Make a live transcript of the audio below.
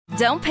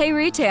Don't pay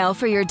retail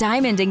for your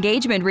diamond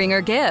engagement ring or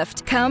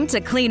gift. Come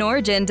to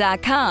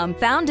CleanOrigin.com.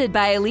 Founded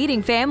by a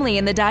leading family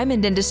in the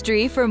diamond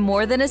industry for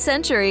more than a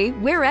century,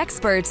 we're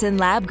experts in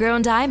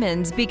lab-grown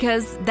diamonds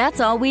because that's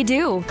all we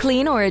do.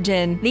 Clean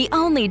Origin, the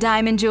only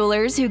diamond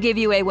jewelers who give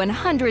you a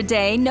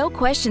 100-day, no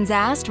questions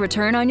asked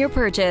return on your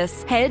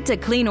purchase. Head to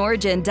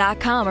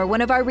CleanOrigin.com or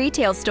one of our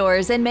retail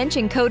stores and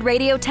mention code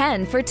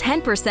Radio10 for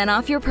 10%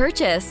 off your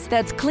purchase.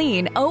 That's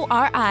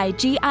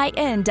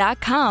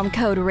CleanOrigin.com,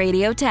 code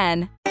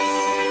Radio10.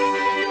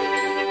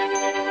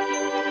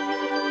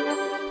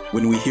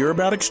 When we hear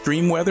about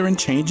extreme weather and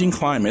changing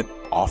climate,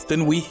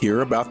 often we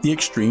hear about the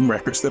extreme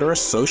records that are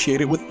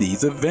associated with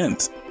these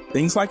events.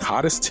 Things like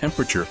hottest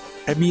temperature,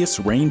 heaviest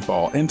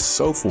rainfall, and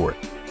so forth.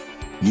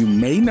 You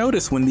may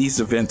notice when these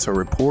events are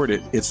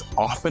reported, it's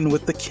often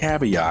with the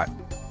caveat,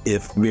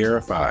 if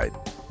verified,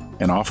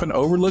 an often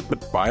overlooked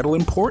but vital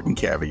important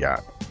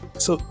caveat.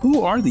 So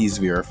who are these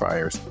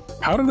verifiers?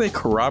 How do they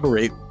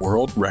corroborate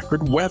world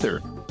record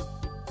weather?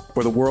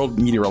 For the World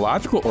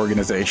Meteorological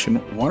Organization,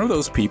 one of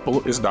those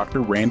people is Dr.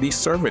 Randy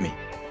Cerveny.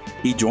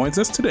 He joins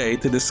us today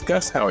to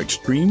discuss how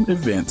extreme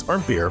events are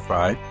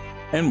verified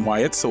and why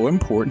it's so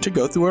important to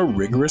go through a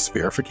rigorous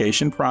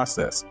verification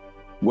process.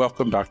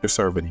 Welcome, Dr.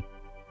 Cerveny.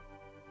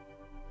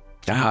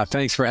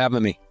 Thanks for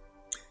having me.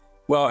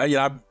 Well,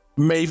 I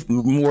may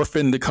morph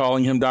into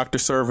calling him Dr.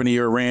 Cerveny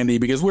or Randy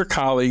because we're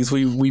colleagues.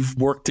 We've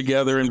worked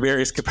together in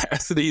various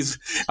capacities,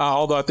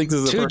 although I think this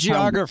is the two first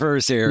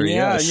geographers time. here.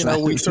 Yeah, yes.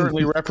 We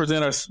certainly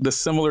represent the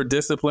similar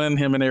discipline,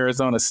 him in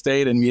Arizona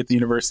State and me at the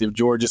University of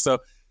Georgia. So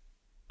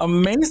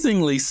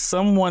amazingly,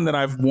 someone that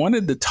I've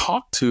wanted to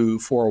talk to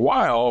for a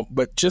while,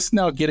 but just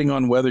now getting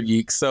on Weather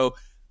Geek. So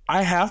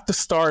I have to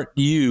start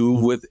you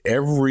with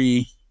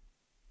every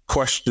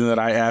question that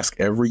I ask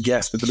every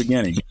guest at the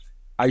beginning.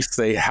 I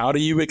say, how do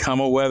you become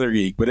a weather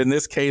geek? But in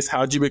this case,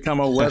 how'd you become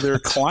a weather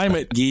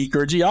climate geek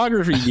or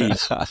geography geek?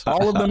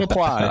 All of them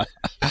apply.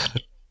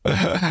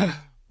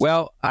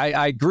 Well,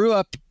 I grew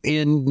up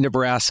in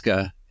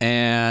Nebraska,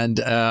 and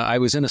I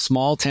was in a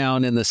small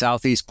town in the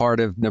southeast part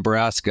of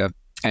Nebraska.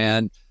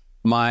 And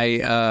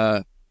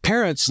my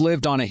parents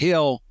lived on a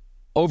hill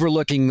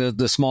overlooking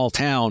the small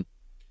town.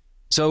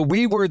 So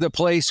we were the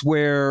place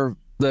where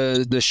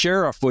the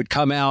sheriff would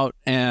come out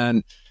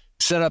and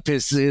set up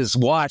his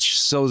watch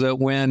so that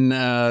when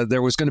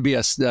there was going to be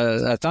a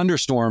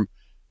thunderstorm,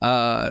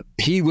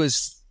 he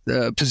was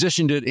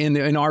positioned it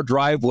in our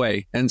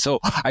driveway. And so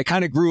I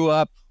kind of grew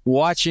up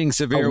watching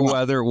severe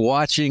weather,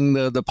 watching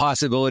the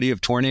possibility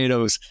of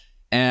tornadoes,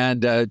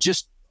 and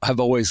just have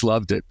always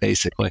loved it,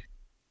 basically.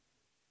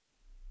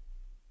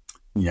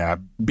 Yeah,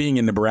 being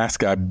in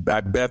Nebraska, I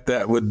bet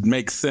that would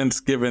make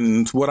sense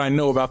given what I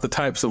know about the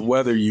types of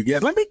weather you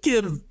get. Let me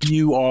give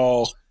you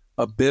all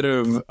a bit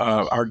of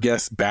our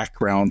guest's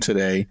background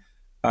today.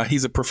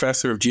 He's a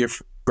professor of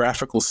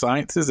geographical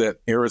sciences at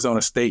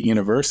Arizona State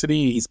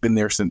University. He's been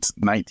there since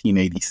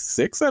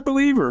 1986, I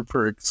believe, or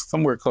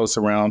somewhere close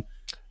around.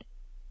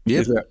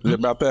 Yep. Is that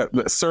about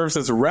that? Serves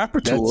as a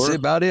rapporteur. That's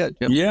about it.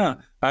 Yep. Yeah,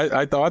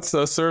 I thought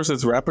so. Serves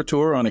as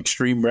rapporteur on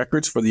extreme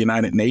records for the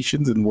United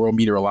Nations and World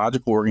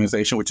Meteorological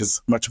Organization, which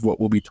is much of what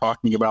we'll be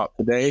talking about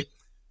today.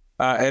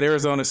 At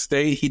Arizona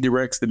State, he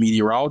directs the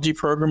meteorology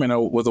program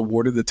and was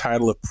awarded the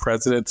title of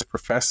President's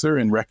Professor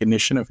in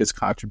recognition of his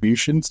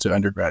contributions to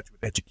undergraduate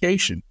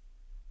education.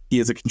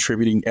 He is a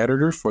contributing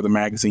editor for the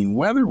magazine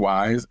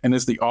Weatherwise and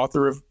is the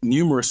author of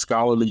numerous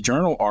scholarly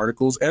journal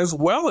articles, as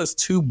well as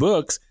 2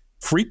 books,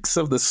 Freaks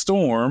of the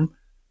Storm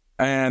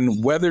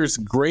and Weather's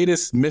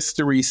Greatest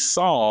Mystery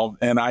Solved.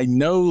 And I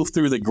know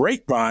through the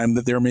grapevine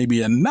that there may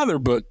be another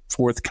book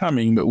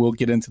forthcoming, but we'll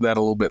get into that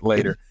a little bit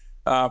later.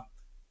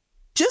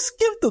 Just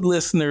give the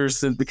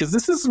listeners, because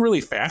this is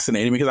really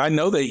fascinating, because I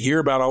know they hear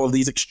about all of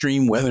these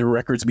extreme weather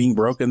records being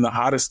broken, the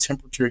hottest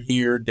temperature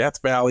here,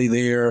 Death Valley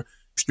there,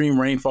 extreme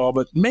rainfall,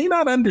 but may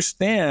not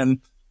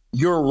understand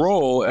your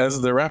role as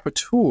the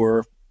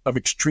rapporteur of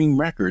extreme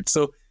records.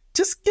 So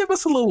just give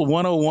us a little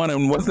 101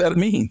 on what that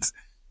means.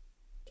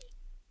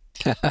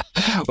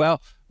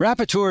 Well,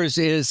 rapporteur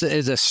is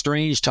a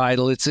strange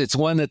title. It's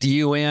one that the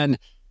UN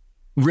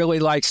really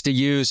likes to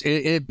use.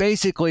 It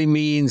basically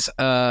means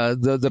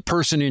the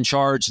person in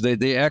charge,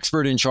 the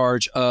expert in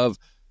charge of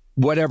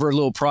whatever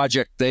little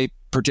project they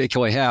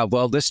particularly have.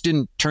 Well, this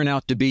didn't turn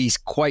out to be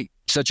quite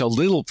such a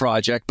little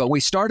project, but we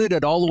started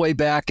it all the way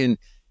back in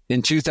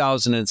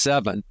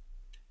 2007.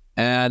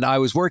 And I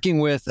was working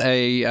with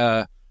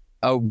a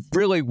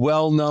really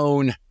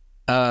well-known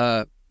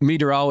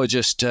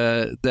meteorologist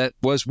that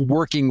was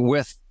working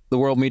with the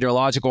World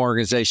Meteorological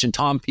Organization,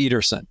 Tom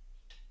Peterson.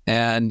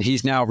 And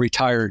he's now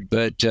retired,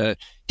 but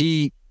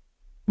he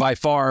by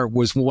far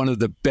was one of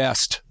the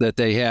best that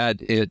they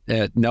had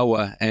at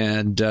NOAA,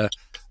 and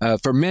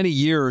for many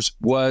years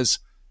was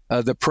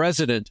the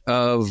president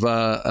of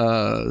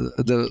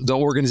the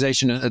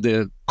organization,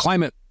 the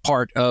climate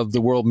part of the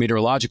World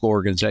Meteorological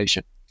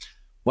Organization.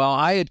 Well,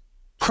 I had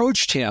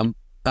approached him.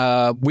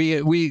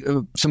 We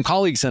some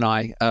colleagues and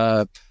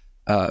I,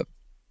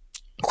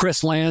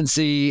 Chris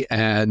Lancy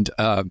and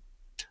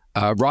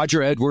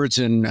Roger Edwards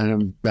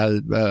and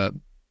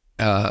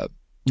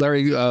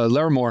Larry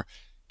Larimore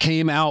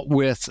came out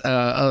with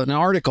an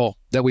article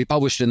that we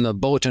published in the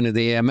Bulletin of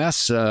the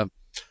AMS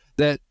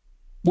that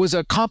was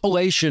a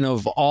compilation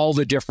of all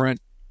the different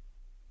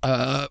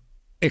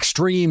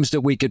extremes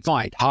that we could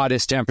find: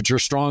 hottest temperature,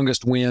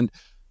 strongest wind,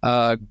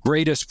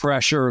 greatest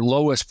pressure,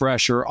 lowest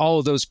pressure, all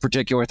of those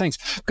particular things,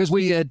 because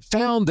we had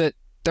found that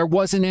there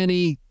wasn't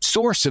any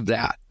source of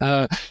that.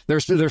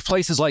 There's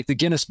places like the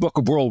Guinness Book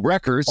of World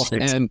Records,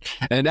 and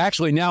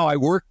actually now I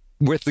work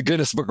with the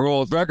Guinness Book of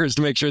World Records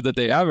to make sure that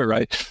they have it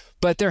right.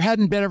 But there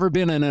hadn't ever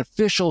been an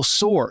official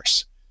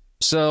source.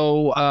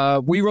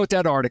 So we wrote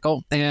that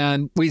article,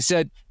 and we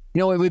said,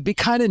 it would be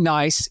kind of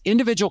nice.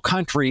 Individual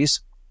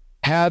countries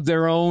have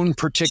their own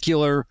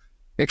particular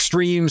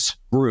extremes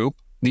group.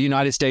 The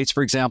United States,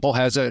 for example,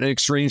 has an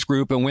extremes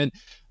group. And when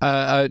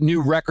a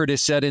new record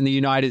is set in the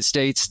United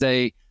States,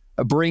 they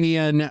bring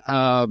in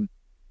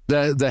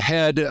the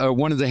head,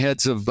 one of the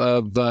heads of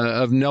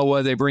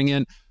NOAA. They bring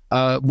in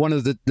one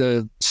of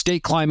the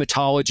state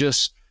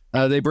climatologists.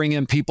 They bring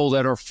in people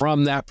that are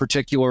from that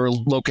particular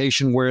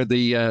location where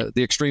the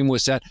extreme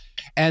was set,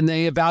 and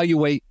they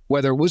evaluate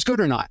whether it was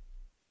good or not,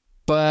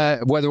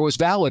 but whether it was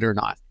valid or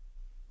not.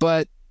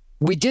 But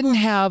we didn't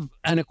have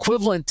an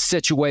equivalent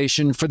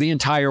situation for the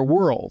entire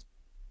world.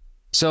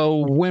 So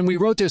when we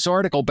wrote this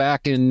article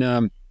back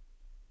in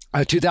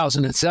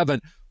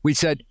 2007, we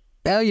said,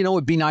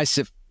 it'd be nice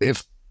if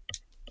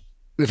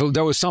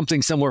there was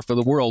something similar for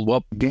the world.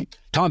 Well,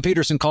 Tom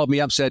Peterson called me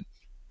up and said,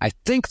 I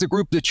think the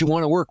group that you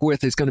want to work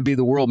with is going to be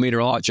the World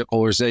Meteorological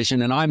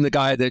Organization, and I'm the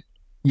guy that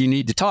you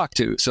need to talk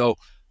to. So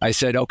I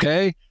said,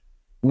 okay.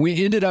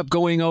 We ended up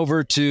going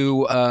over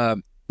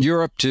to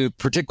Europe, to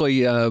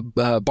particularly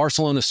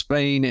Barcelona,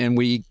 Spain, and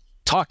we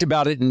talked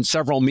about it in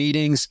several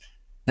meetings.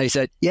 They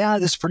said, yeah,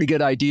 this is a pretty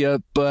good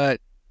idea,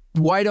 but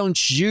why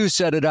don't you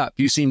set it up?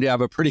 You seem to have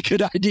a pretty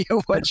good idea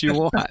of what you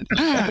want.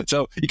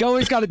 So you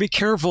always got to be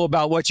careful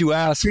about what you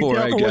ask for,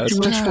 I guess. What you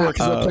wish for,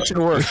 because they'll put you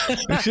to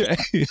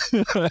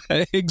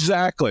work.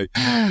 Exactly.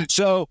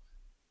 So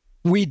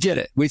we did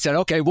it. We said,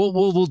 okay,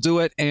 we'll do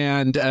it.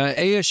 And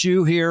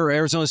ASU here,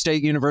 Arizona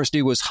State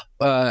University, was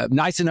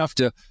nice enough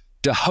to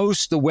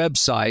host the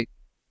website.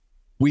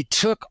 We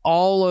took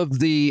all of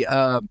the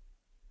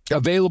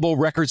available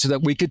records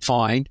that we could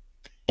find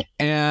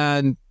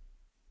and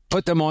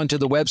put them onto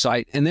the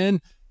website. And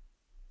then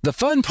the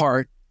fun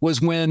part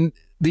was when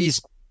these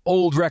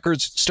old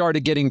records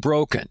started getting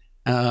broken,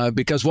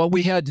 because what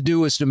we had to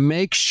do was to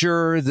make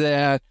sure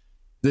that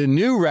the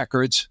new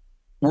records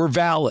were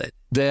valid,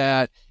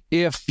 that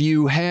if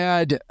you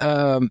had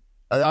a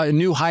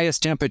new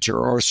highest temperature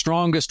or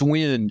strongest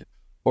wind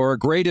or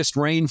greatest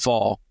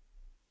rainfall,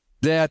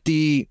 that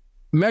the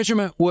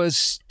measurement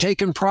was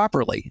taken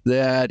properly,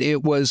 that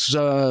it was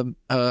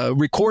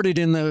recorded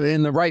in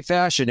the right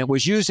fashion, it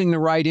was using the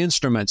right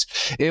instruments,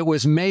 it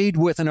was made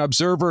with an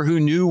observer who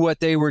knew what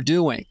they were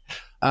doing.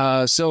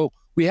 So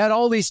we had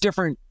all these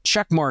different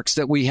check marks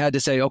that we had to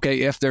say,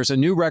 okay, if there's a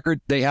new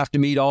record, they have to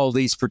meet all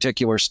these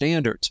particular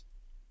standards.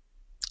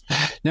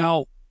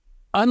 Now,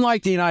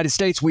 unlike the United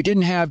States, we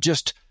didn't have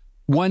just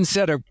one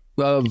set of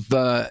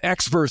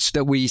experts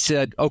that we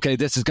said, okay,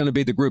 this is going to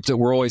be the group that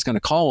we're always going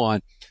to call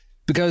on,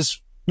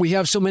 because we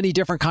have so many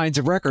different kinds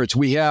of records.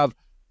 We have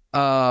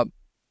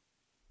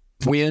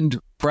wind,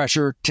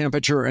 pressure,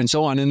 temperature, and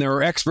so on. And there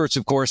are experts,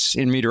 of course,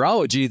 in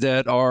meteorology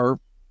that are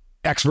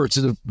experts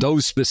of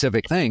those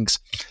specific things.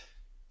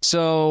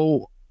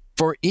 So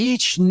for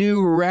each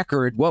new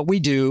record, what we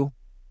do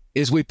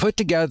is we put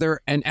together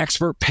an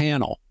expert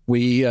panel.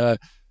 We are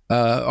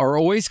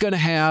always going to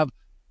have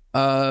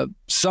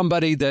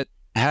somebody that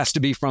has to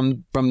be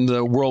from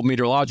the World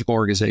Meteorological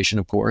Organization,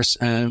 of course,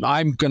 and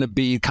I'm going to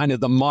be kind of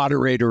the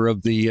moderator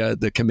of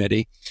the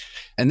committee.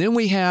 And then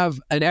we have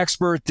an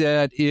expert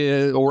that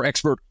is, or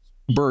experts,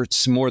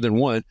 more than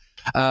one,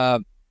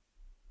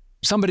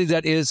 somebody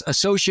that is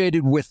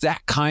associated with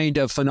that kind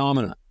of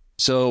phenomena.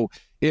 So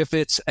if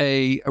it's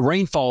a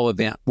rainfall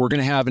event, we're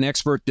going to have an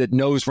expert that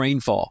knows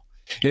rainfall.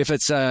 If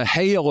it's a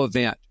hail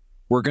event,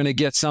 we're going to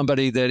get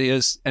somebody that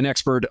is an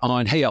expert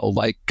on hail,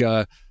 like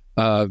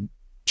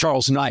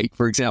Charles Knight,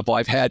 for example.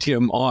 I've had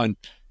him on,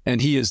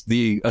 and he is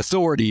the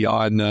authority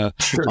on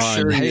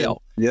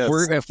hail. Yeah.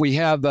 Yes.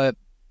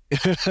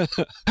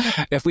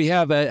 If we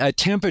have a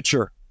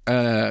temperature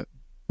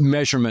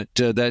measurement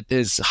that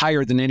is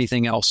higher than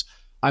anything else,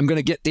 I'm going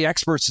to get the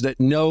experts that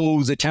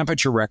know the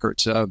temperature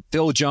records.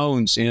 Phil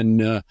Jones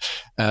in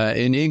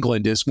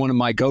England is one of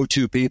my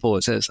go-to people.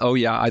 It says, "Oh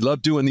yeah, I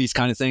love doing these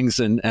kind of things,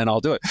 and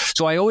I'll do it."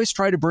 So I always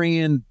try to bring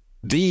in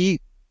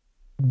the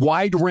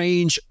wide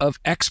range of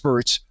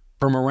experts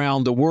from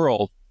around the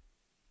world,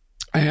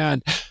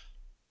 and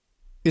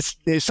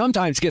it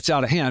sometimes gets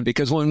out of hand,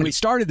 because when we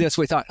started this,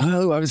 we thought,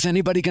 "Oh, is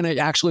anybody going to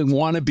actually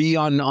want to be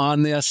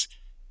on this?"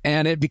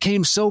 And it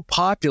became so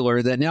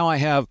popular that now I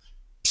have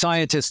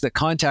scientists that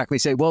contact me,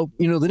 say, well,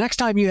 the next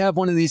time you have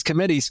one of these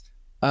committees,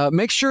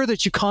 make sure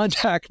that you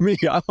contact me.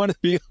 I want to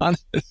be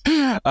honest.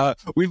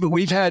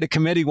 We've had a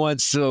committee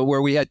once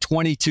where we had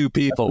 22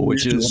 people,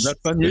 that's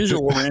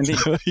unusual, Randy.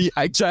 Yeah,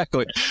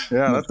 exactly.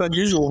 Yeah, that's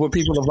unusual for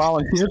people to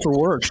volunteer for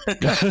work.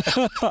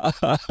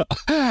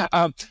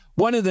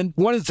 One of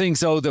the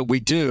things, though, that we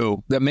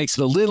do that makes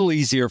it a little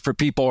easier for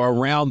people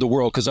around the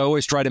world, because I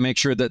always try to make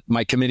sure that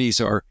my committees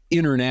are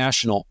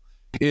international,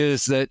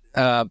 is that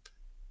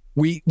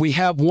we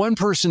have one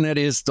person that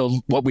is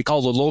what we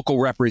call the local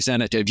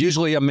representative,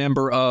 usually a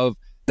member of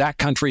that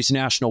country's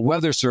National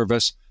Weather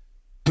Service,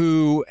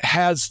 who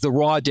has the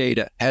raw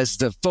data, has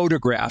the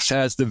photographs,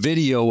 has the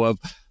video of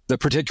the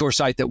particular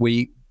site that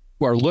we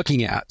are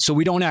looking at. So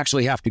we don't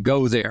actually have to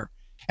go there.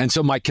 And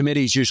so my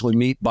committees usually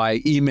meet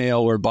by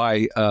email or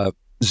by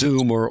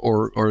Zoom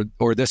or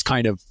this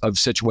kind of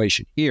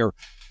situation here,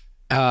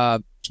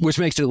 which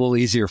makes it a little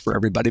easier for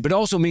everybody. But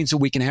also means that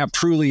we can have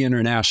truly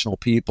international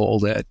people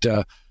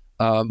that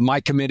my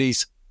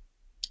committees,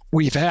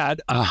 we've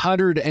had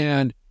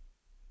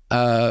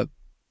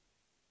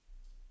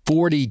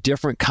 140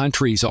 different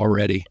countries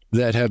already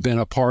that have been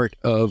a part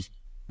of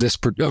this,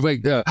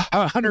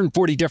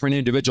 140 different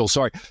individuals,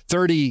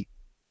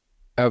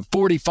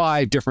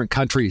 45 different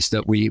countries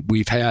that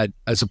we've had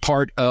as a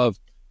part of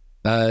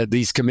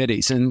these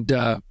committees. And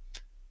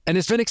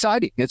it's been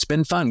exciting. It's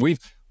been fun.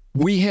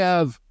 We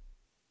have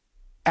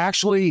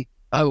actually,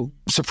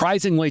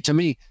 surprisingly to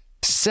me,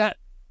 set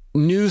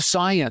new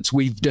science.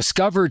 We've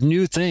discovered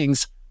new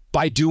things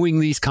by doing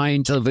these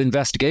kinds of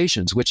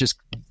investigations, which is,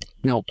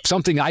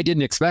 something I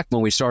didn't expect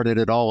when we started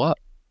it all up.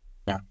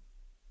 Yeah.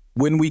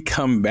 When we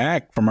come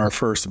back from our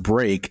first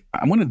break,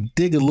 I want to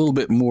dig a little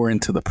bit more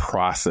into the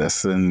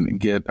process and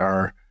get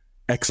our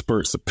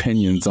experts'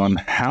 opinions on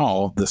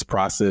how this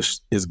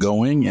process is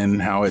going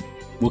and how it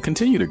will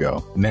continue to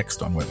go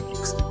next on Weather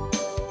Geeks.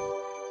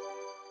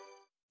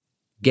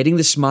 Getting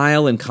the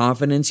smile and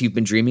confidence you've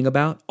been dreaming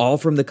about, all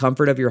from the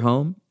comfort of your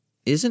home,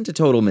 isn't a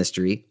total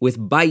mystery with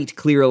Byte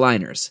clear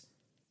aligners.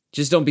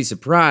 Just don't be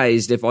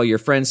surprised if all your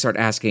friends start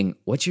asking,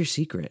 "What's your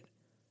secret?"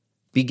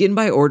 Begin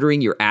by ordering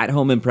your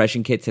at-home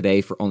impression kit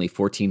today for only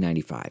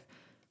 $14.95.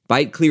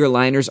 Byte clear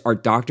aligners are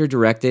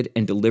doctor-directed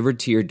and delivered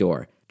to your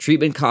door.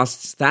 Treatment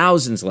costs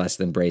thousands less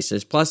than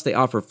braces, plus they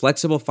offer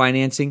flexible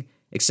financing,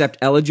 accept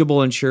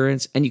eligible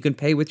insurance, and you can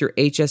pay with your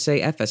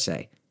HSA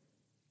FSA.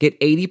 Get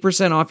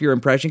 80% off your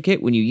impression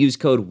kit when you use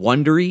code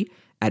WONDERY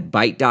at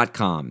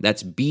Byte.com.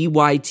 That's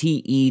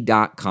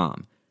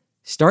BYTE.com.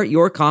 Start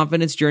your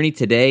confidence journey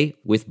today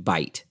with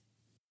Byte.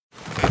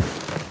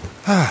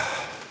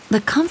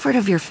 The comfort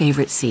of your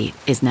favorite seat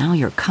is now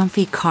your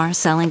comfy car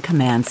selling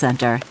command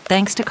center,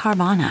 thanks to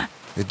Carvana.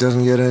 It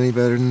doesn't get any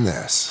better than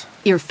this.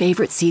 Your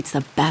favorite seat's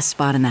the best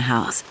spot in the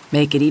house.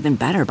 Make it even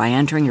better by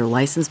entering your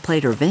license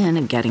plate or VIN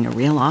and getting a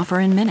real offer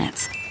in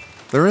minutes.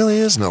 There really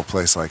is no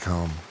place like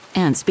home.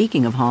 And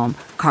speaking of home,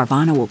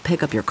 Carvana will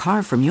pick up your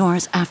car from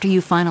yours after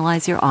you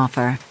finalize your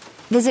offer.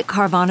 Visit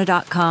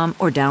Carvana.com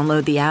or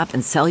download the app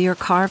and sell your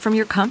car from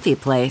your comfy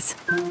place.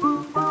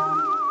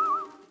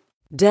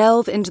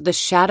 Delve into the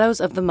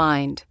shadows of the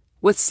mind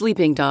with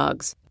Sleeping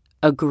Dogs,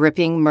 a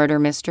gripping murder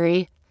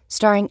mystery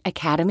starring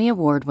Academy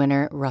Award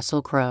winner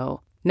Russell Crowe.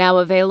 Now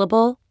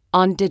available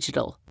on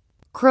digital.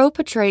 Crowe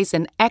portrays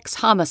an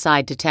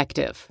ex-homicide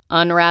detective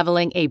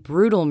unraveling a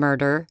brutal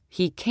murder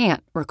he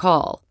can't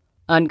recall.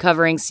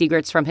 Uncovering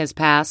secrets from his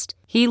past,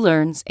 he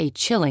learns a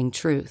chilling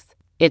truth.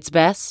 It's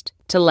best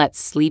to let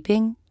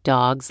sleeping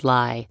dogs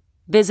lie.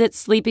 Visit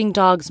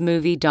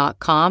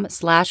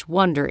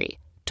sleepingdogsmovie.com/Wondery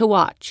to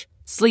watch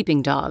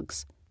Sleeping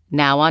Dogs,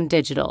 now on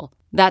digital.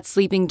 That's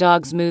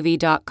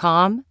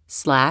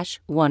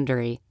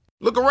sleepingdogsmovie.com/Wondery.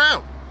 Look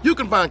around. You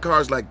can find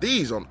cars like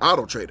these on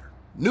AutoTrader.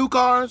 New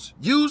cars,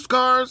 used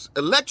cars,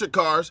 electric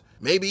cars,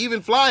 maybe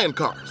even flying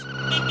cars.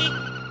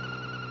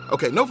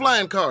 Okay, no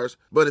flying cars,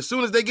 but as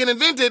soon as they get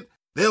invented,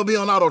 they'll be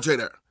on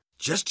AutoTrader.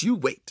 Just you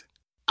wait.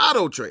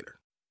 AutoTrader.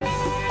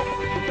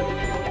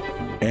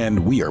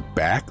 And we are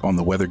back on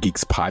the Weather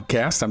Geeks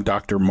podcast. I'm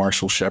Dr.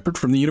 Marshall Shepard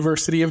from the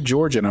University of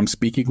Georgia, and I'm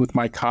speaking with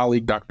my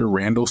colleague, Dr.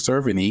 Randall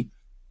Cerveny,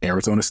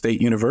 Arizona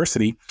State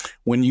University.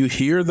 When you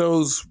hear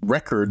those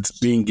records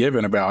being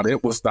given about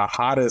it was the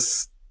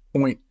hottest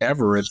point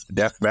ever at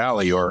Death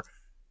Valley, or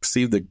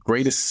received the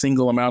greatest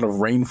single amount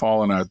of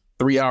rainfall in a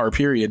 3-hour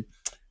period,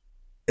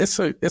 it's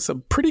a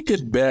pretty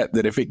good bet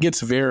that if it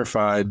gets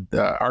verified,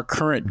 our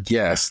current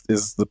guest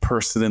is the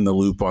person in the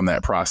loop on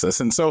that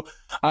process. And so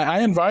I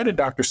invited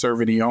Dr.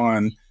 Cerveny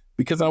on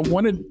because I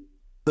wanted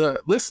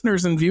the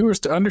listeners and viewers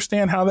to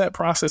understand how that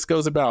process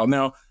goes about.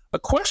 Now, a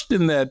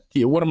question that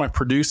one of my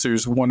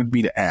producers wanted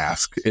me to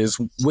ask is,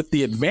 with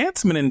the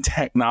advancement in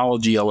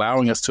technology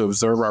allowing us to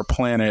observe our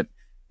planet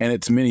and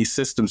its many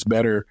systems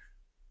better,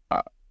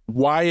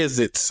 why is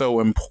it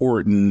so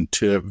important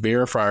to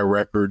verify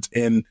records?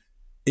 And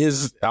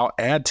I'll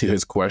add to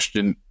his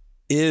question,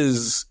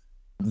 is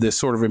this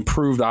sort of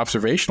improved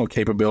observational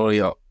capability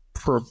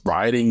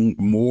providing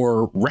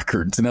more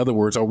records? In other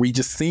words, are we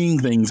just seeing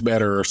things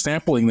better or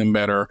sampling them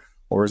better,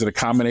 or is it a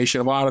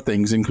combination of a lot of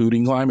things,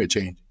 including climate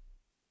change?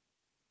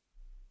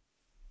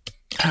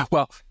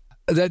 Well,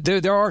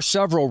 there are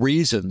several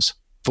reasons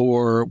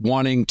for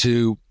wanting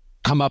to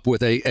come up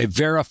with a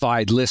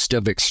verified list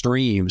of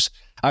extremes.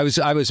 I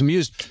was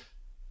amused.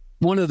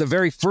 One of the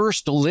very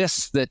first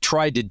lists that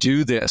tried to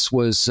do this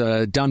was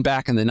done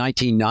back in the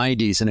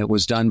 1990s, and it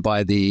was done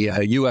by the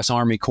U.S.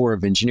 Army Corps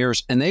of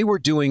Engineers, and they were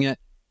doing it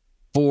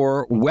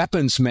for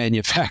weapons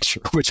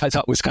manufacture, which I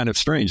thought was kind of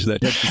strange,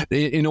 that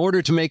in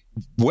order to make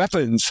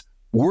weapons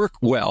work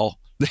well,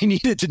 they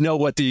needed to know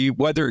what the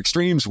weather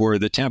extremes were,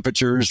 the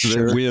temperatures,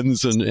 the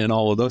winds, and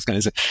all of those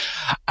kinds of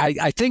things.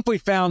 I think we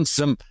found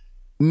some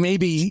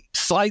maybe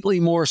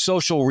slightly more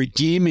social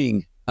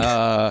redeeming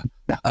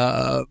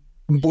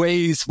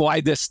ways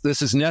why this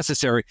is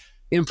necessary.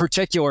 In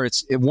particular,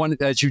 it's one,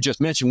 as you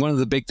just mentioned, one of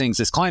the big things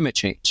is climate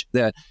change.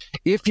 That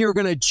if you're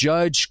going to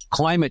judge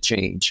climate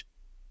change,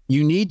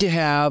 you need to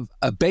have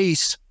a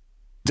base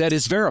that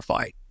is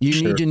verified.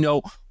 You need to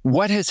know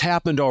what has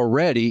happened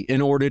already in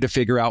order to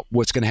figure out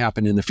what's going to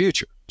happen in the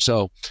future.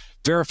 So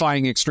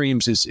verifying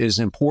extremes is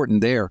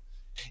important there.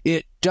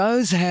 It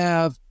does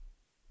have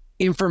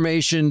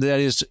information that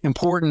is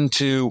important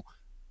to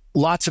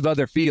lots of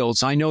other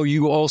fields. I know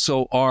you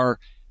also are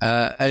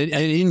an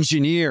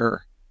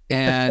engineer,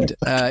 and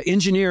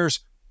engineers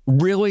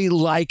really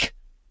like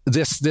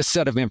this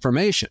set of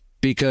information,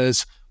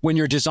 because when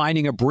you're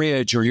designing a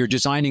bridge or you're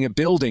designing a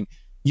building,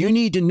 you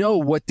need to know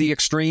what the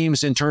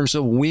extremes in terms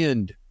of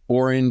wind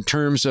or in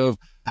terms of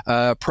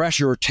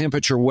pressure or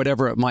temperature,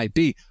 whatever it might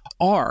be,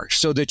 are,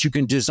 so that you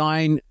can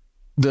design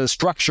the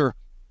structure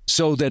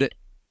so that it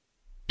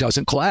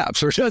doesn't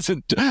collapse or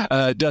doesn't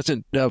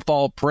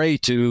fall prey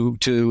to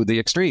the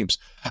extremes.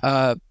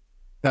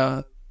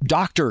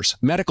 Doctors,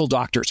 medical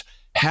doctors,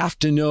 have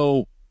to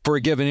know for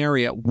a given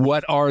area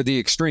what are the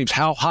extremes.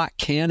 How hot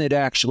can it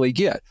actually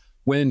get?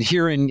 When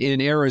here in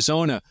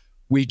Arizona,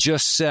 we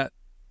just set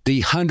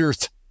the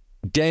 100th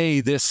day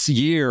this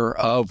year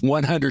of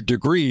 100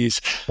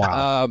 degrees.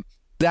 Wow.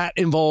 That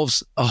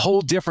involves a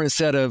whole different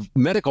set of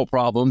medical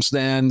problems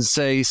than,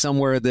 say,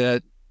 somewhere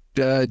that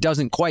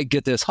doesn't quite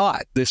get this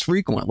hot this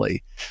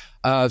frequently.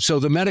 So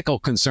the medical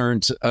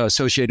concerns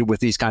associated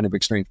with these kind of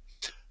extremes.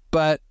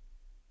 But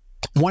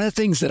one of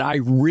the things that I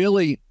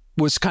really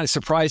was kind of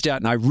surprised at,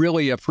 and I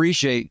really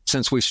appreciate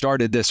since we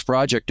started this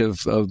project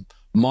of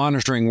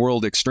monitoring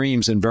world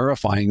extremes and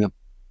verifying them,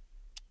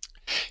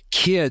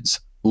 kids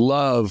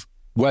love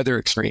weather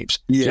extremes.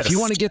 Yes. If you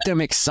want to get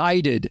them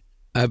excited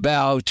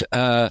about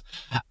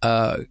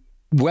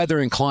weather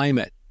and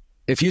climate,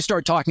 if you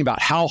start talking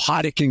about how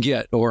hot it can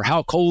get or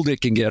how cold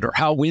it can get or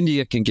how windy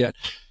it can get,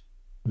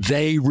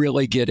 they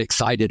really get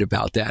excited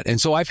about that. And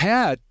so I've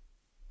had,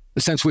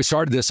 since we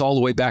started this all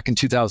the way back in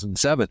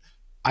 2007,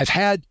 I've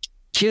had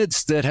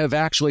kids that have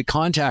actually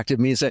contacted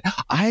me and said,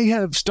 I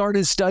have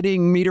started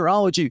studying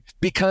meteorology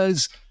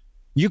because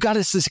you got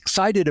us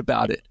excited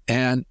about it.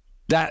 And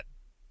that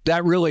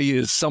really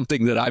is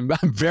something that I'm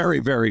very,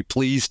 very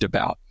pleased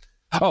about.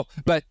 Oh,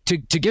 but to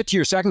get to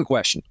your second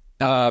question,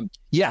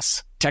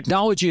 yes,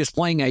 technology is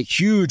playing a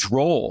huge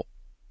role,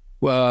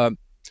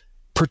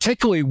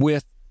 particularly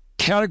with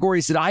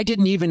categories that I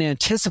didn't even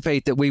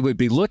anticipate that we would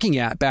be looking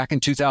at back in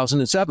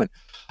 2007.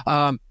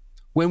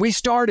 When we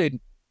started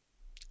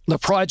the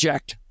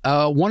project,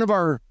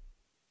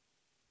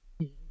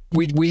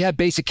 we had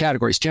basic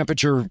categories: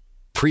 temperature,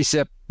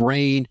 precip,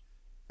 rain,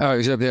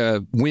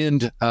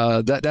 wind,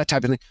 that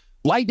type of thing.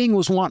 Lightning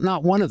was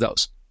not one of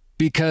those,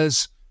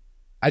 because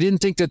I didn't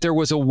think that there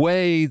was a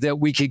way that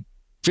we could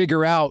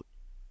figure out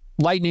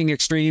lightning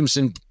extremes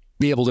and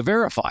be able to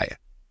verify it.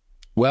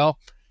 Well,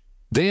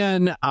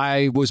 then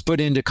I was put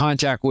into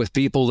contact with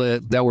people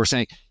that were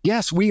saying,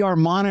 yes, we are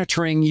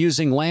monitoring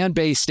using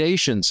land-based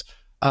stations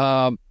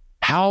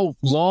how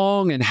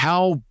long and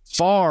how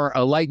far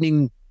a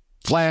lightning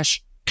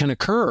flash can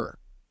occur.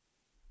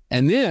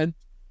 And then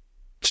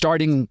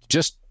starting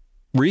just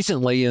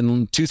recently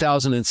in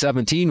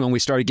 2017, when we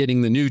started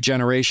getting the new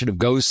generation of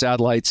GOES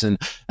satellites and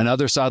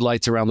other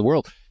satellites around the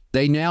world,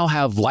 they now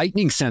have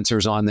lightning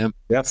sensors on them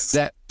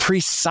that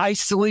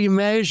precisely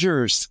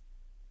measures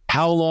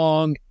how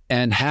long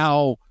and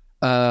how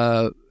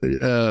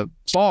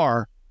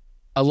far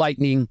a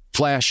lightning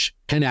flash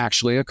can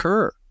actually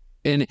occur.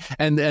 And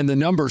the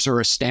numbers are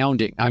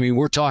astounding. I mean,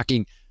 we're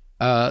talking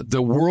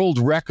the world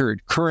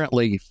record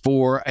currently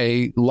for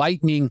a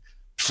lightning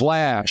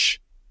flash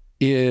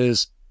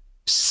is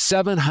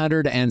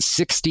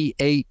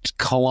 768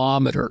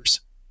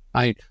 kilometers.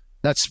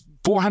 That's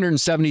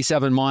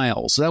 477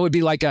 miles. That would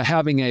be like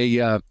having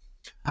a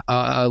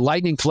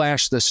lightning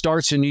flash that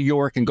starts in New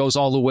York and goes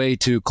all the way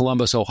to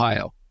Columbus,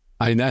 Ohio.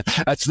 I mean,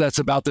 that's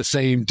about the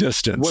same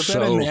distance. Was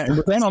that on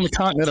the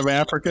continent of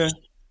Africa?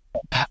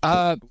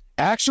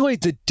 Actually,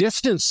 the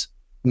distance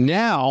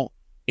now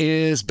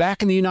is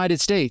back in the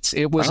United States.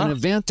 It was an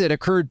event that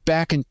occurred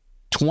back in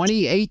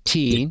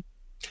 2018,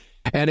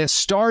 and it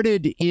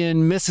started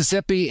in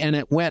Mississippi, and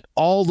it went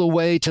all the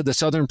way to the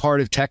southern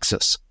part of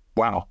Texas.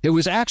 Wow. It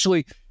was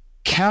actually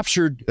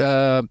captured,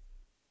 part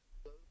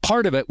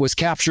of it was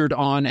captured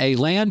on a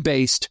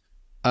land-based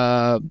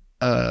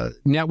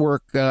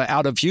network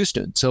out of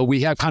Houston. So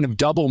we have kind of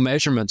double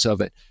measurements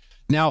of it.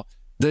 Now,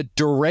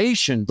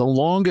 the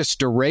longest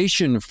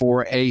duration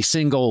for a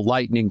single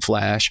lightning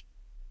flash,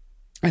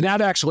 and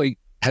that actually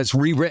has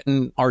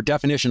rewritten our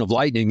definition of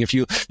lightning. If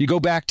you go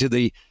back to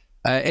the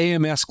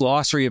AMS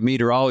glossary of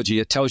meteorology,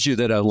 it tells you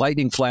that a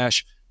lightning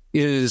flash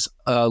is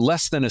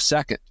less than a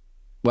second.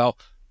 Well,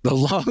 the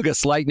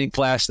longest lightning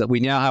flash that we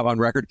now have on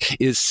record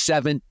is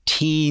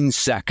 17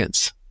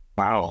 seconds.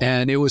 Wow.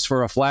 And it was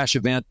for a flash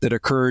event that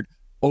occurred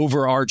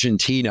over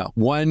Argentina.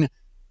 One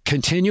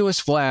continuous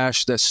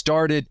flash that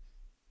started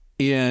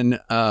in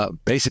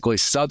basically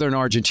southern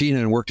Argentina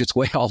and worked its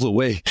way all the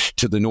way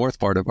to the north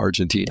part of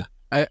Argentina.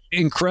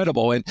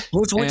 Incredible. And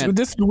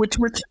that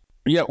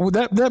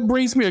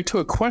brings me to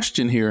a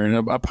question here,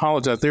 and I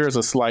apologize. There is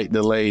a slight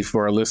delay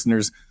for our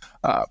listeners.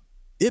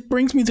 It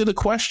brings me to the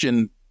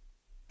question: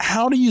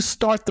 how do you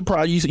start the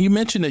project? You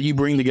mentioned that you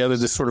bring together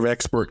this sort of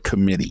expert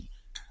committee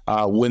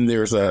when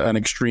there's an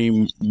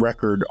extreme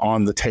record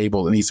on the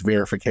table and needs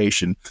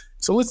verification.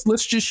 So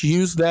let's just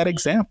use that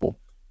example.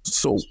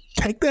 So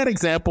take that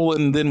example,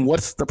 and then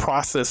what's the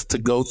process to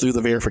go through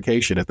the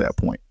verification at that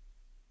point?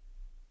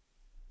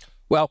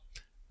 Well,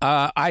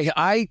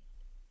 I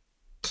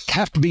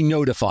have to be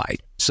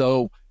notified.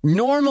 So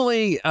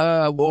normally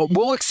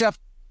we'll accept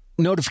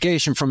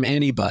notification from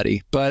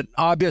anybody, but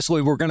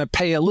obviously we're going to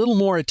pay a little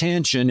more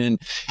attention.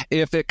 And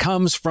if it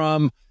comes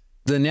from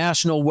the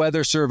National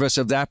Weather Service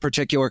of that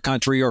particular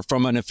country or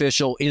from an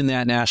official in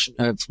that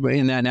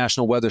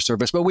National Weather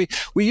Service, but we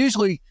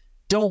usually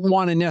don't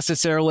want to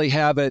necessarily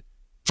have it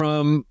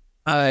from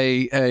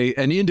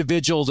an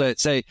individual that,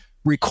 say,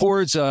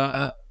 records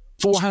a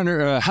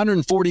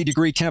 140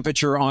 degree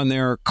temperature on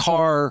their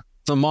car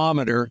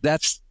thermometer.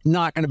 That's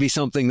not going to be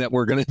something that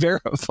we're going to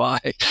verify.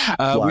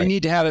 Right. We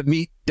need to have it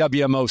meet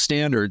WMO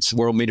standards,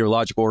 World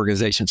Meteorological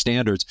Organization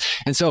standards.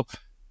 And so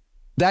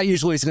that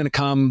usually is going to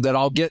come that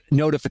I'll get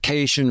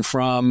notification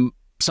from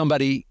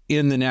somebody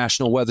in the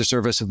National Weather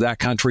Service of that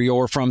country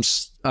or from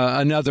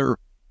another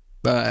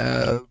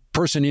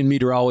person in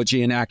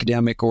meteorology, an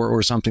academic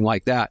or something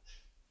like that.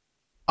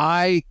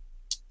 I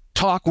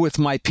talk with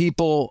my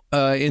people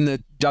in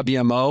the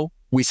WMO.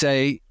 We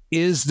say,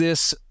 is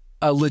this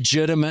a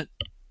legitimate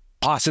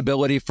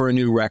possibility for a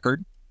new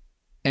record?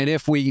 And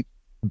if we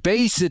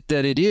base it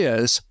that it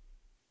is,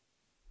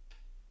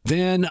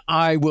 then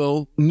I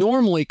will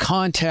normally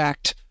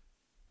contact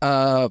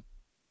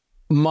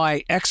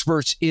my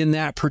experts in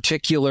that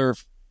particular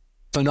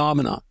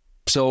phenomena.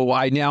 So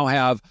I now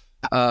have,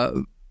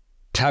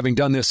 having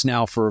done this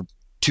now for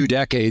 2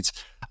 decades,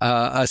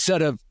 a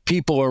set of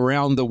people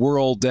around the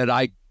world that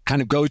I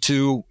kind of go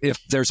to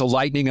if there's a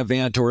lightning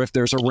event or if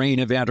there's a rain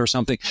event or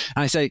something.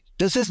 And I say,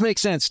 does this make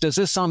sense? Does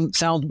this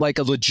sound like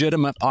a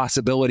legitimate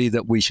possibility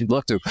that we should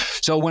look through?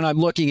 So when I'm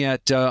looking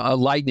at a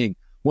lightning,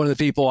 one of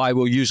the people I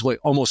will usually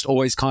almost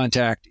always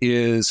contact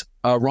is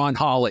Ron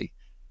Hawley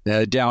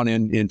down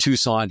in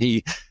Tucson.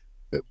 He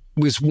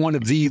was one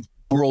of the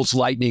world's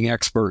lightning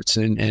experts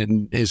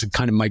and is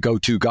kind of my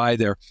go-to guy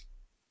there.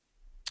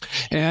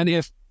 And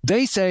if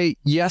they say,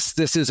 yes,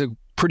 this is a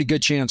pretty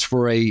good chance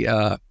for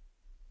a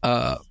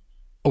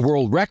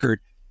world record,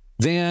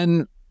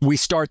 then we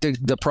start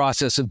the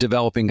process of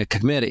developing a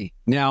committee.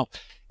 Now,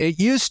 it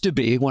used to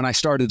be when I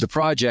started the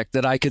project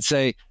that I could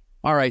say,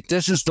 all right,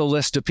 this is the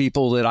list of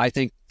people that I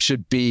think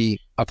should be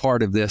a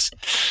part of this.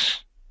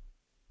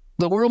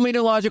 The World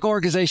Meteorological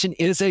Organization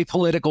is a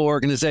political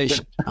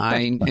organization.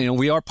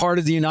 We are part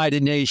of the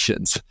United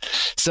Nations.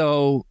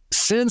 So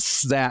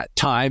since that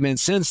time and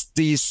since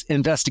these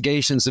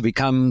investigations have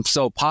become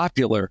so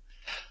popular,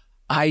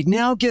 I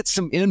now get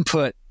some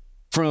input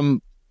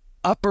from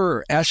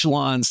upper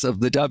echelons of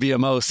the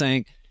WMO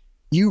saying,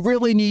 you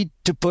really need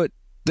to put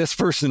this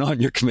person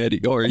on your committee,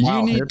 or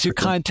you need to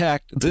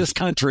contact this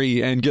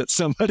country and get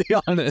somebody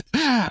on it.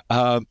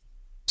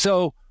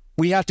 So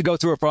we have to go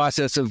through a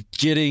process of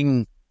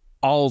getting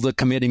all the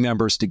committee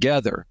members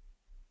together.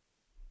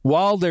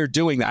 While they're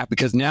doing that,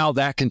 because now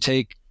that can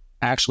take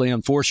actually,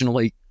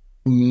 unfortunately,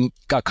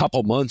 a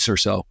couple months or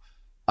so.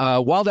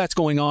 While that's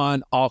going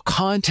on, I'll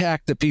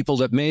contact the people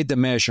that made the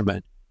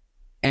measurement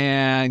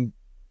and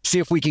see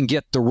if we can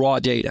get the raw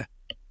data,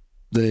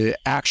 the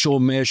actual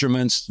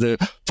measurements, the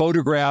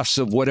photographs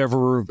of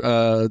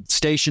whatever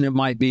station it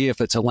might be, if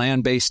it's a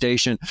land-based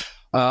station,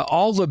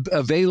 all the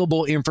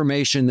available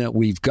information that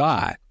we've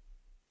got,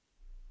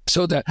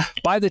 so that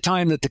by the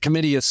time that the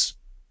committee is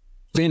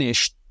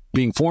finished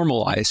being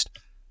formalized,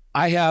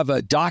 I have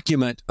a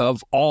document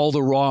of all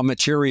the raw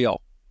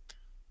material.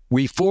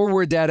 We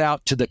forward that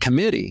out to the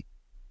committee,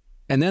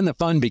 and then the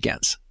fun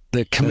begins.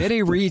 The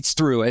committee reads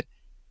through it,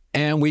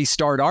 and we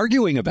start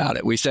arguing about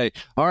it. We say,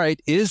 all right,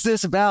 is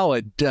this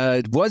valid?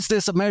 Was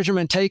this a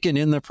measurement taken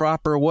in the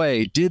proper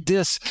way? Did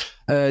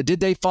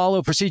they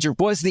follow procedure?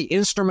 Was the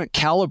instrument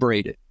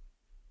calibrated?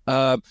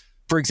 For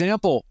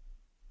example,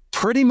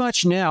 pretty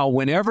much now,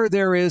 whenever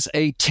there is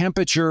a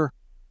temperature,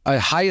 a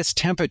highest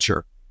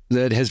temperature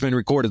that has been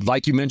recorded,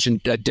 like you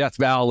mentioned at Death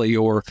Valley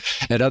or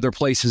at other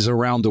places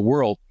around the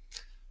world,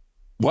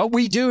 what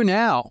we do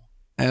now,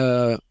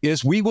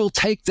 is we will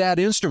take that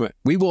instrument.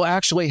 We will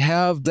actually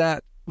have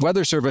that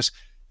Weather Service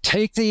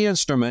take the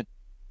instrument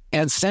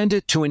and send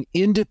it to an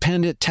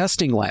independent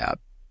testing lab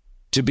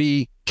to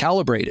be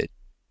calibrated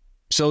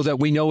so that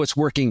we know it's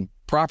working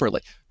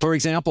properly. For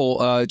example,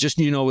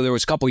 there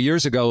was a couple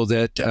years ago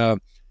that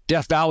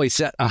Death Valley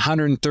set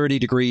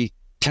 130-degree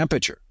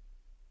temperature.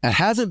 It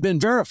hasn't been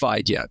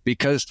verified yet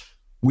because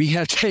we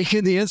have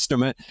taken the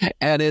instrument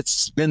and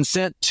it's been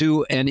sent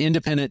to an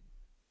independent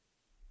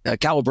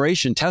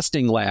calibration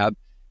testing lab,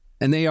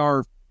 and they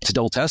are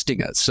still testing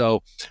it.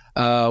 So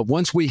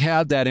once we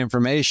have that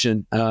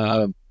information,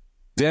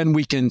 then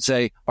we can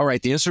say, all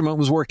right, the instrument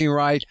was working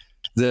right.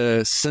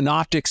 The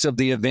synoptics of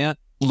the event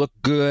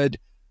looked good.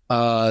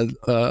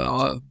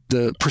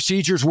 The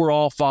procedures were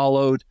all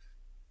followed.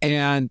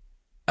 And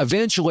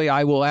eventually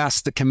I will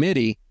ask the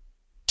committee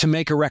to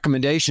make a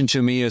recommendation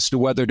to me as to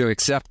whether to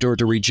accept or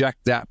to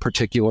reject that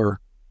particular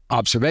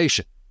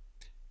observation.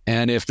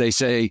 And if they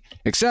say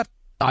accept,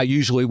 I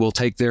usually will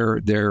take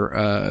their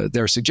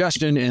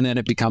suggestion, and then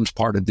it becomes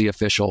part of the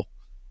official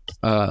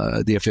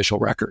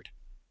record.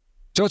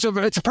 So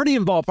it's a pretty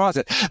involved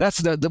process.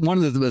 That's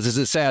one of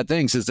the sad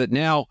things is that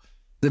now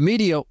the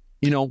media,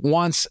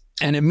 wants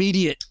an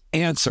immediate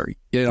answer.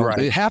 Right.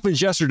 It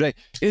happens yesterday.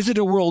 Is it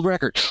a world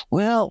record?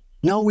 Well,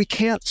 no, we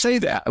can't say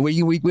that.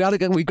 We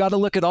got to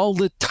look at all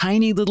the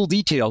tiny little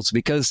details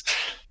because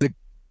the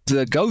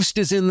ghost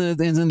is in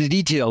the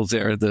details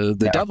there.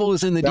 The devil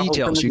is in the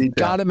details. You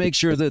got to make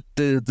sure that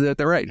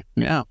they're right.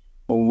 Yeah.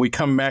 Well, when we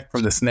come back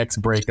from this next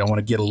break, I want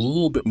to get a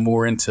little bit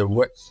more into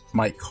what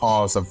might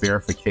cause a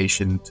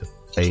verification to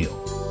fail.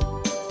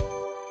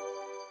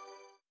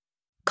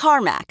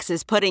 CarMax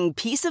is putting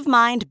peace of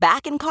mind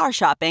back in car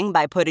shopping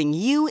by putting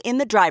you in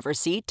the driver's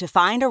seat to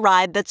find a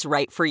ride that's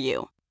right for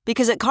you.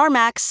 Because at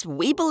CarMax,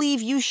 we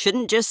believe you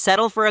shouldn't just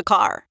settle for a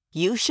car.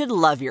 You should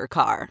love your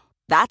car.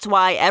 That's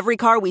why every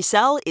car we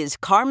sell is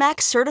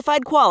CarMax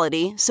certified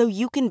quality, so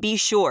you can be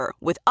sure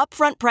with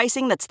upfront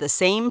pricing that's the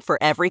same for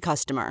every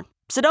customer.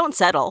 So don't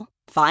settle.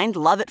 Find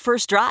love at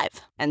first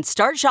drive and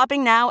start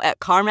shopping now at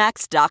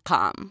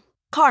CarMax.com.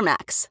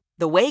 CarMax,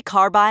 the way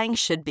car buying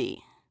should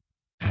be.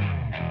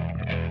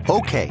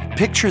 Okay,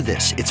 picture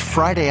this. It's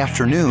Friday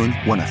afternoon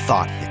when a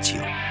thought hits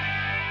you.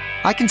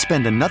 I can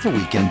spend another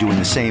weekend doing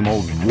the same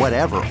old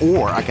whatever,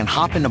 or I can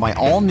hop into my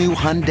all-new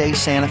Hyundai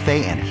Santa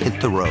Fe and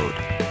hit the road.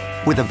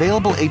 With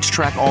available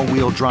H-Track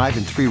all-wheel drive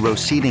and 3-row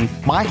seating,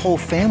 my whole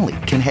family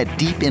can head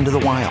deep into the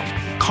wild.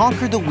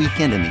 Conquer the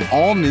weekend in the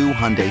all-new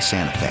Hyundai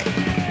Santa Fe.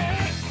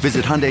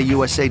 Visit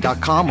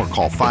HyundaiUSA.com or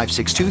call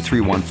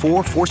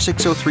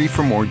 562-314-4603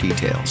 for more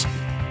details.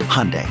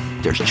 Hyundai,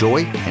 there's joy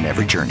in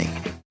every journey.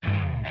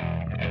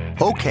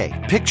 Okay,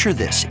 picture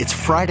this. It's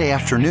Friday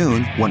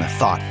afternoon when a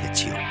thought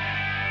hits you.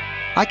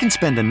 I can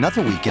spend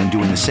another weekend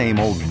doing the same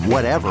old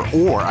whatever,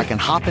 or I can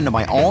hop into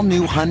my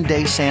all-new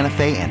Hyundai Santa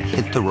Fe and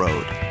hit the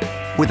road.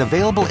 With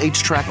available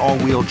H-Track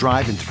all-wheel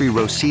drive and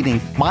 3-row seating,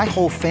 my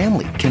whole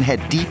family can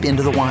head deep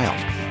into the wild.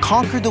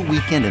 Conquer the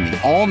weekend in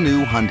the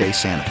all-new Hyundai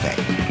Santa Fe.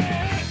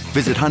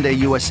 Visit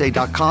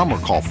HyundaiUSA.com or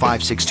call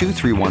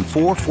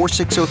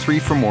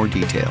 562-314-4603 for more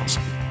details.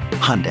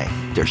 Hyundai,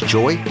 there's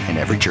joy in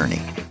every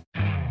journey.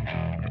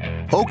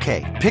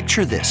 Okay,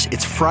 picture this.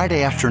 It's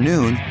Friday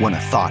afternoon when a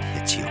thought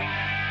hits you.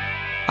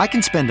 I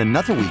can spend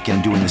another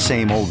weekend doing the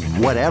same old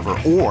whatever,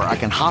 or I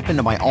can hop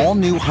into my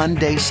all-new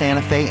Hyundai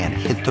Santa Fe and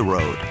hit the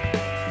road.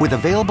 With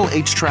available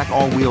H-Track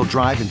all-wheel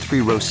drive and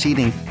 3-row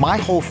seating, my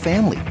whole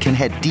family can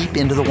head deep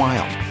into the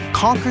wild.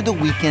 Conquer the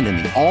weekend in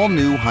the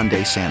all-new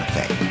Hyundai Santa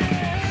Fe.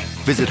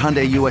 Visit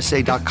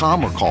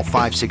HyundaiUSA.com or call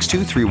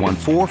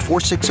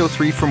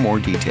 562-314-4603 for more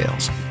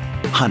details.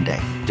 Hyundai,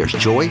 there's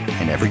joy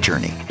in every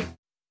journey.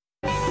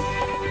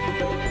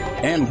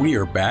 And we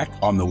are back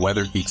on the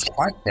Weather Geeks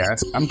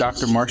podcast. I'm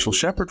Dr. Marshall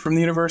Shepard from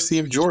the University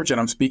of Georgia, and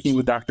I'm speaking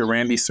with Dr.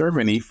 Randy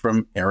Cerveny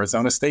from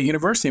Arizona State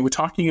University. We're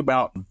talking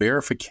about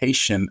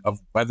verification of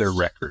weather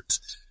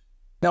records.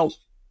 Now,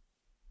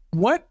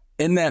 what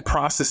in that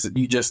process that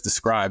you just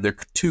described, there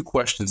are two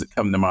questions that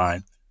come to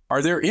mind.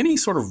 Are there any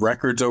sort of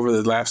records over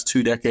the last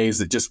 2 decades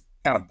that just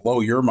kind of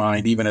blow your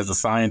mind, even as a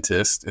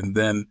scientist? And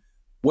then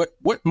what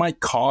might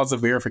cause a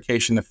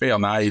verification to fail?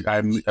 Now,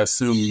 I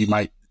assume you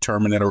might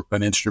determine that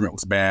an instrument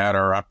was bad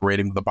or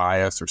operating with a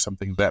bias or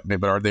something of that,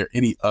 but are there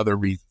any other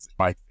reasons it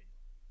might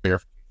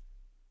verify?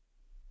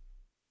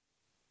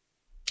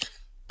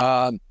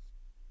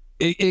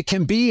 It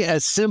can be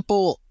as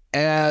simple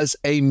as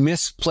a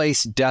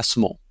misplaced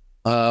decimal.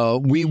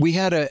 We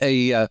had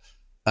a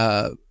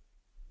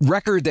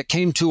record that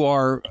came to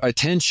our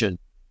attention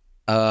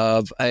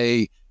of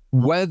a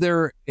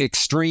weather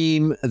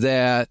extreme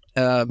that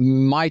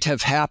might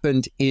have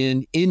happened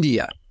in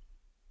India.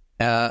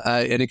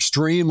 An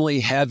extremely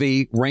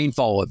heavy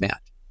rainfall event.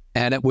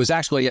 And it was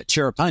actually at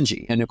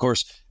Cherrapunji. And of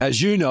course,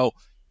 as you know,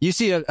 you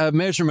see a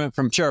measurement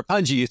from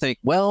Cherrapunji, you think,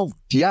 well,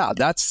 yeah,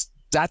 that's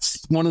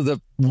one of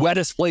the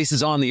wettest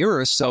places on the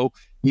earth. So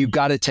you've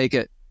got to take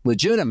it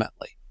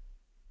legitimately.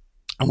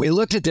 And we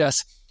looked at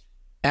this,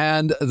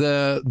 and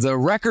the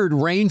record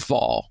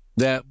rainfall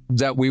that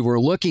we were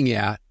looking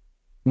at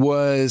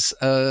was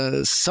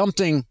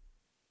something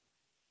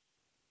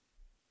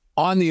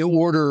on the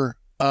order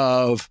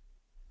of,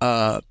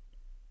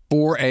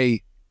 for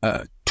a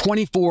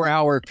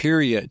 24-hour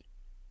period,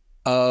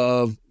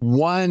 of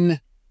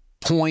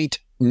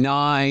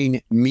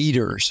 1.9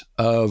 meters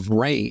of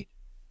rain.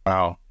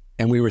 Wow.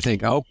 And we were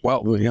thinking, oh,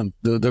 well,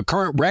 the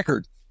current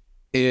record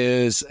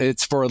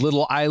it's for a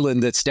little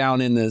island that's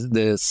down in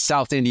the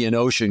South Indian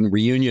Ocean,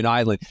 Reunion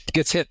Island. It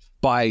gets hit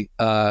by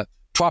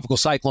tropical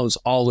cyclones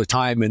all the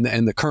time.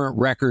 And the current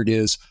record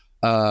is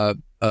for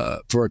a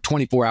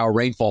 24-hour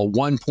rainfall,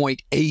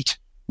 1.8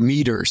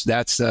 meters.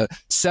 That's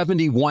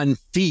 71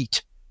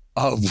 feet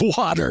of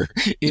water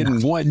in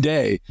one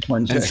day.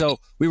 And so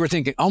we were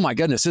thinking, oh my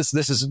goodness,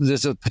 this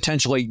is a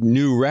potentially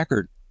new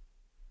record.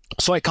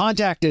 So I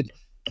contacted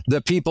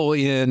the people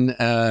in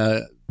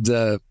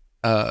the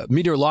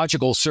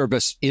meteorological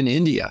service in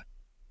India,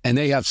 and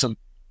they have some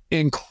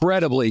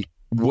incredibly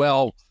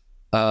well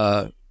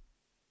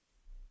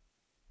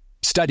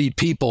studied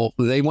people.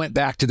 They went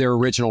back to their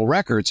original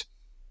records,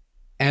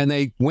 and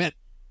they went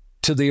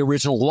to the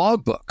original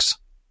logbooks,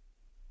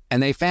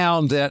 and they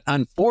found that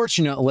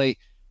unfortunately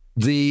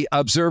the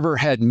observer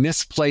had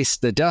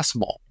misplaced the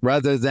decimal.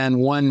 Rather than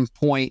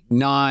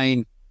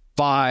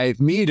 1.95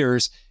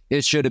 meters,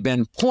 it should have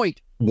been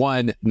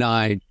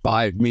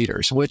 0.195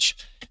 meters, which,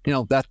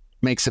 that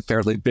makes a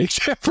fairly big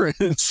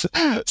difference.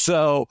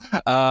 So,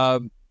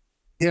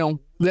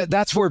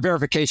 that's where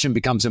verification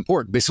becomes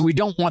important, because we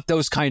don't want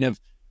those kind of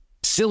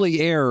silly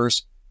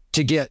errors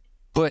to get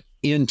put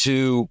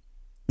into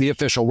the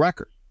official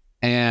record.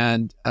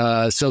 And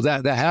so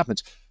that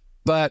happens.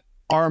 But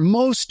our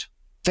most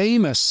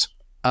famous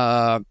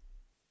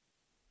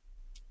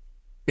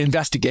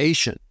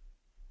investigation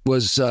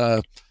was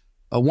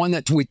one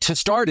that we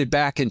started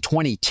back in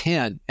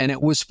 2010, and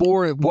it was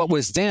for what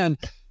was then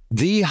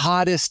the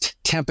hottest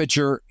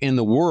temperature in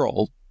the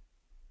world.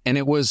 And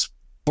it was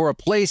for a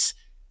place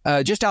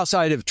just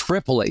outside of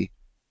Tripoli,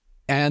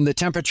 and the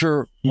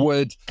temperature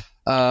would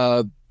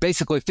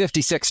basically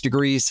 56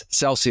 degrees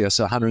Celsius,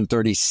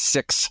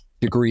 136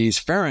 degrees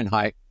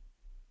Fahrenheit.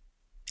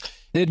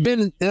 It had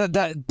been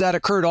that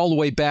occurred all the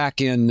way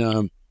back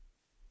in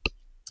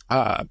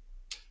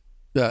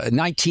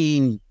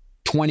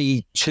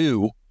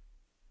 1922,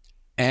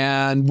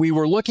 and we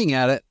were looking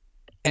at it,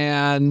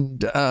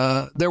 and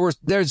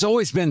there's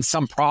always been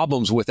some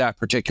problems with that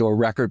particular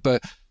record,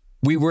 but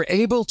we were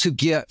able to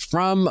get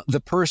from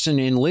the person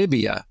in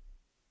Libya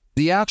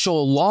the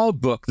actual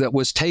logbook that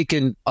was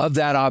taken of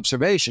that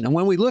observation. And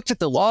when we looked at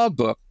the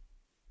logbook,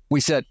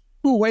 we said,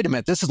 "Oh, wait a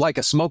minute, this is like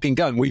a smoking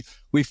gun." We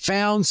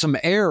found some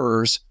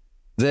errors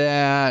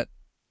that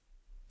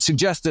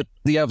suggest that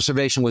the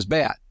observation was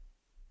bad.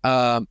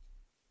 The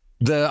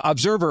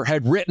observer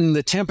had written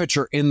the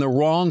temperature in the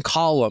wrong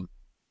column.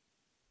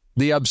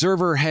 The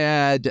observer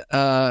had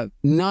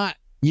not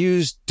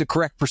used the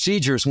correct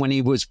procedures when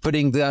he was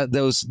putting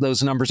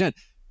those numbers in.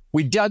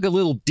 We dug a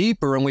little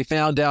deeper, and we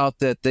found out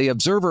that the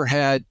observer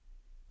had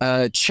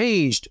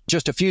changed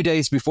just a few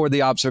days before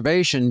the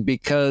observation,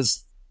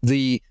 because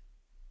the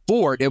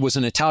fort, it was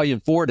an Italian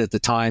fort at the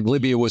time.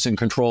 Libya was in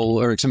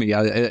control,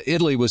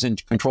 Italy was in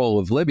control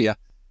of Libya.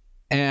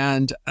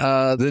 And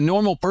the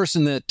normal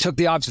person that took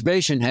the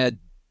observation had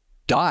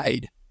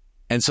died.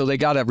 And so they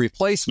got a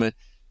replacement.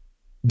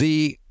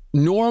 The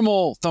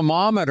normal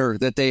thermometer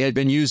that they had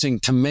been using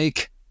to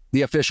make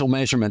the official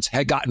measurements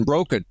had gotten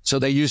broken. So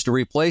they used a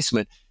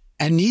replacement.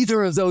 And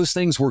neither of those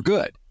things were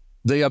good.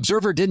 The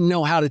observer didn't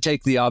know how to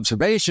take the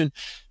observation.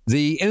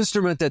 The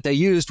instrument that they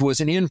used was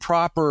an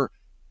improper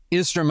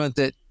instrument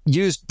that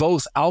used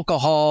both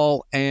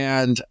alcohol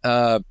and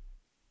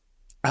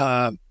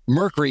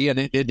mercury, and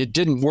it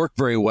didn't work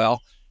very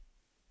well.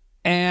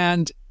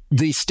 And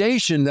the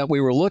station that we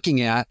were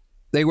looking at,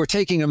 they were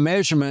taking a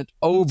measurement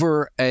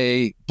over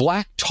a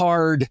black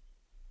tarred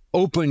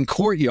open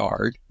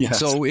courtyard. Yes.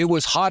 So it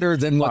was hotter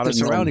than what the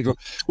surroundings were.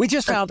 We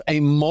just found a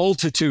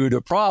multitude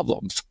of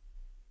problems.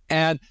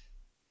 And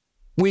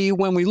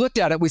when we looked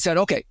at it, we said,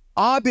 okay,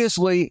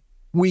 obviously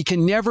we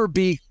can never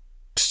be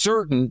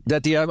certain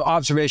that the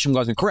observation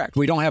wasn't correct.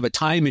 We don't have a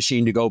time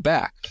machine to go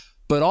back.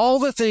 But all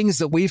the things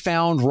that we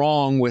found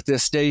wrong with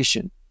this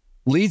station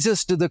leads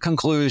us to the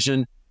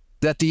conclusion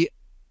that the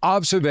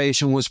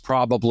observation was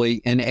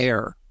probably an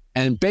error.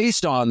 And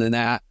based on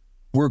that,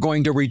 we're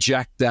going to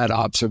reject that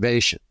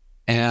observation.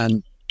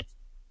 And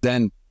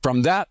then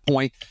from that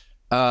point,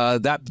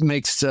 that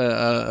makes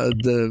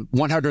the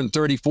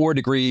 134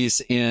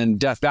 degrees in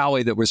Death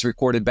Valley that was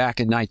recorded back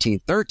in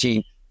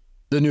 1913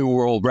 the new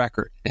world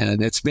record.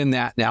 And it's been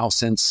that now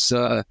since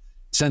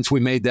we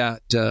made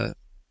that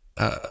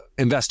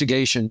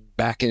investigation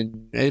back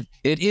in, it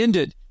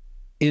ended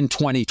in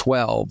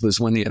 2012 is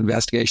when the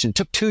investigation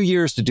took 2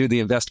 years to do the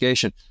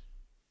investigation.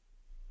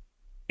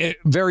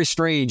 Very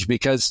strange,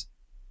 because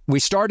we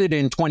started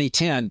in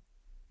 2010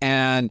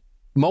 and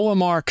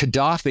Muammar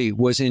Gaddafi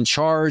was in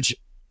charge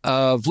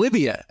of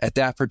Libya at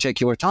that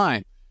particular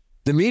time.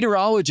 The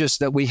meteorologist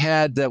that we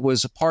had that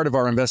was a part of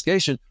our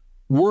investigation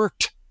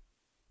worked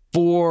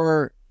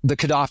for the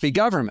Gaddafi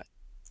government.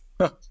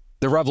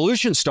 the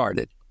revolution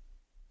started.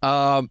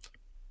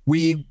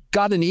 We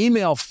got an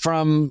email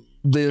from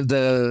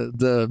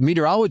the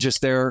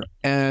meteorologist there,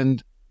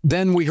 and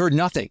then we heard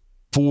nothing.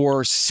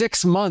 For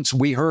 6 months,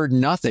 we heard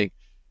nothing.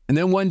 And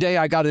then one day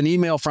I got an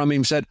email from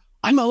him, said,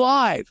 I'm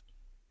alive.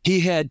 He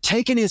had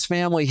taken his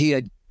family. He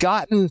had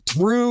gotten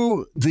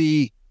through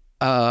the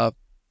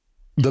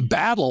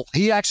battle.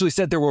 He actually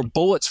said there were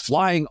bullets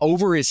flying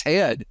over his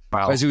head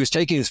as he was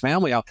taking his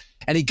family out.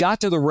 And he got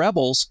to the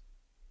rebels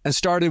and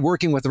started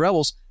working with the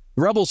rebels.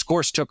 The rebels, of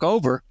course, took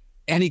over,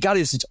 and he got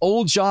his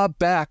old job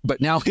back,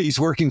 but now he's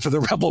working for the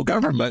rebel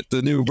government,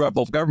 the new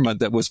rebel government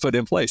that was put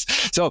in place.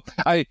 So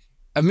a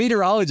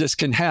meteorologist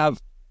can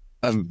have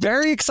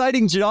very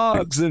exciting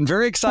jobs and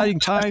very exciting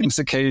times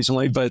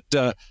occasionally, but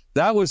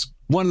that was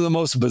one of the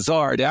most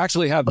bizarre, to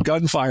actually have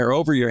gunfire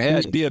over your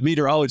head, be a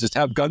meteorologist,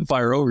 have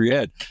gunfire over your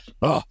head.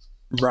 Oh,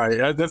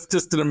 right. That's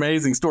just an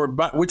amazing story,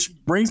 but which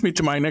brings me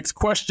to my next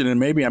question, and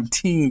maybe I'm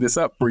teeing this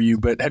up for you,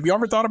 but have you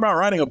ever thought about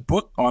writing a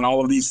book on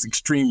all of these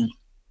extreme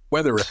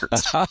weather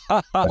records?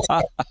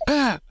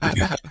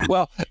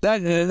 Well,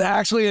 that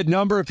actually a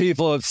number of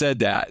people have said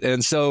that.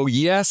 And so,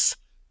 yes,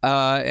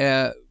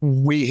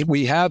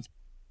 we have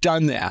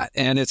done that,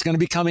 and it's going to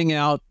be coming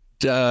out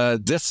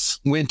this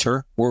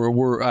winter.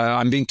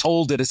 I'm being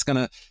told that it's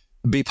going to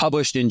be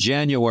published in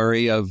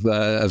January of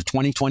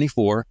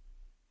 2024.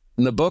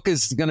 And the book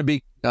is going to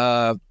be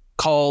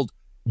called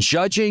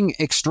Judging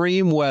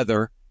Extreme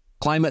Weather,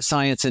 Climate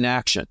Science in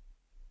Action.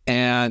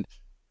 And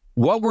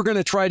what we're going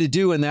to try to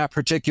do in that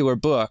particular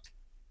book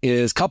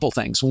is a couple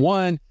things.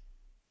 One,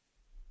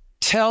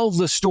 tell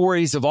the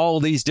stories of all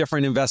of these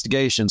different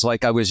investigations.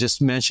 Like I was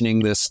just mentioning,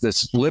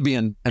 this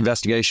Libyan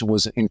investigation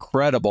was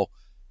incredible.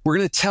 We're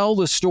going to tell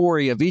the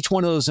story of each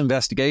one of those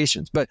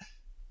investigations. But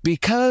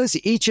because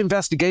each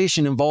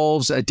investigation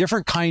involves a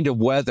different kind of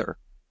weather,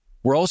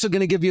 we're also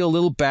going to give you a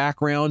little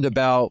background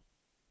about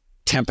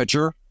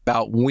temperature,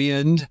 about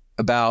wind,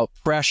 about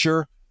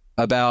pressure,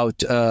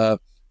 about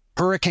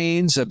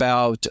hurricanes,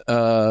 about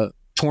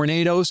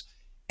tornadoes,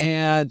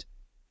 and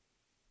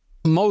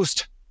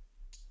most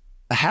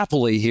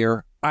happily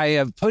here, I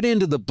have put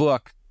into the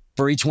book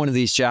for each one of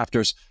these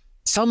chapters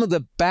some of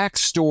the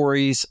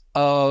backstories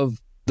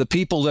of the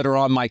people that are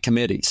on my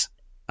committees,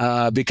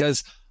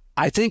 because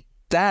I think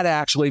that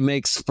actually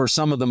makes for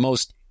some of the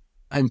most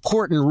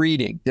important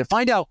reading, to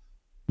find out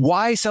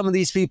why some of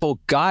these people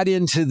got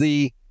into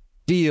the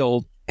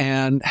field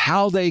and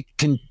how they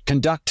can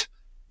conduct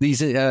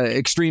these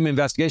extreme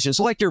investigations.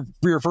 So like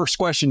your first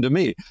question to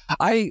me,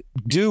 I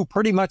do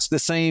pretty much the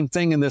same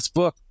thing in this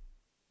book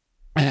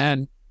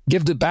and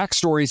give the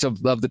backstories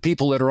of the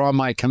people that are on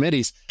my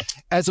committees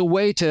as a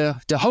way to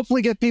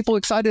hopefully get people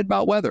excited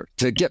about weather,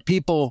 to get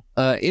people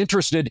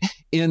interested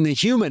in the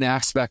human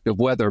aspect of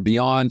weather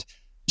beyond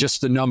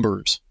just the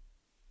numbers.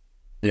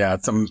 Yeah,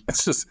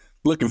 it's just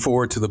looking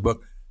forward to the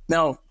book.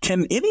 Now,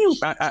 can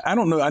I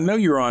don't know, I know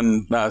you're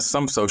on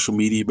some social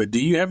media, but do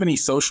you have any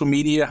social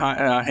media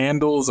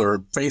handles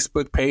or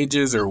Facebook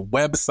pages or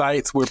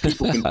websites where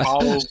people can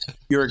follow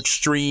your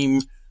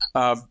extreme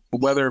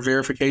weather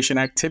verification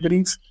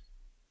activities?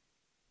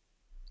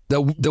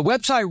 The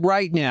website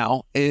right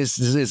now is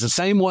the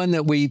same one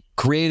that we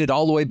created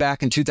all the way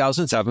back in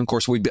 2007. Of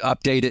course, we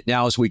update it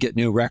now as we get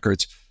new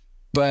records.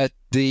 But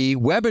the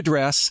web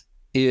address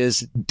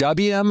is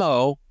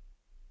wmo.asu.edu.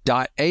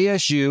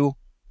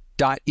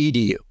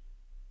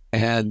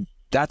 And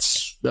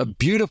that's a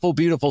beautiful,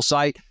 beautiful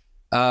site.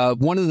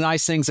 One of the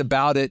nice things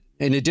about it,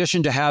 in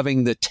addition to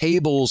having the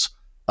tables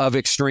of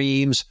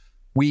extremes,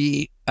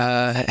 we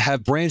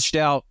have branched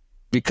out,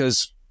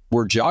 because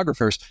we're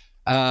geographers,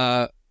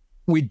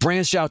 we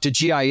branched out to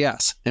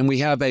GIS, and we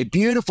have a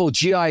beautiful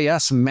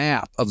GIS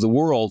map of the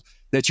world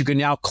that you can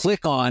now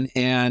click on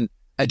and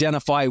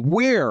identify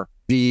where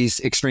these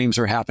extremes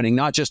are happening,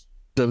 not just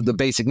the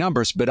basic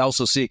numbers, but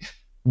also see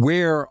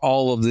where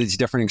all of these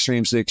different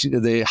extremes,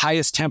 the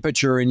highest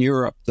temperature in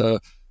Europe, the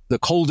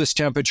coldest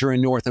temperature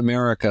in North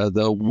America,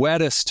 the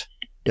wettest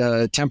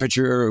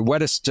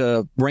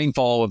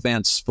rainfall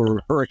events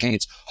for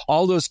hurricanes,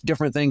 all those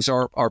different things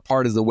are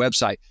part of the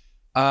website.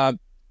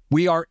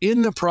 We are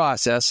in the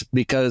process,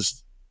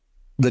 because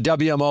the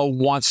WMO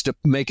wants to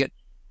make it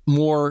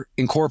more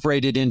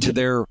incorporated into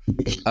their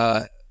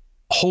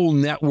whole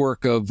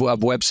network of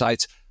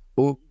websites.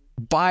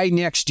 By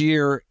next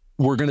year,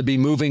 we're going to be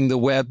moving the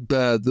web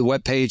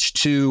page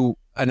to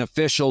an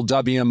official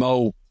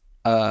WMO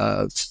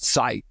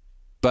site.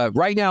 But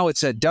right now,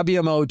 it's at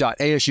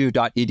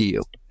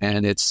wmo.asu.edu,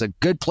 and it's a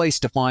good place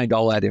to find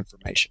all that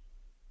information.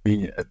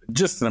 Yeah,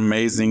 just an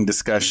amazing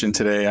discussion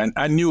today.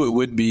 I knew it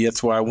would be.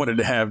 That's why I wanted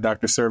to have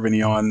Dr.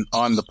 Cerveny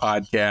on the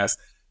podcast.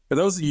 For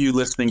those of you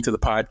listening to the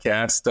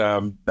podcast,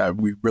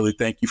 we really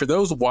thank you. For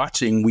those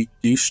watching, we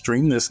do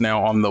stream this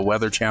now on the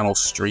Weather Channel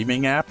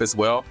streaming app as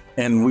well.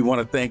 And we want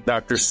to thank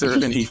Dr.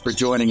 Cerveny for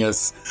joining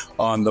us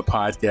on the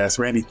podcast.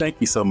 Randy, thank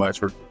you so much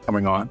for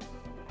coming on.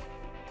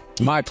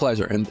 My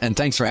pleasure. And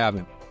thanks for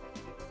having me.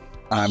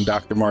 I'm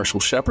Dr. Marshall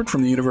Shepard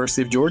from the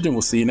University of Georgia, and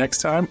we'll see you next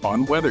time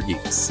on Weather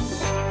Geeks.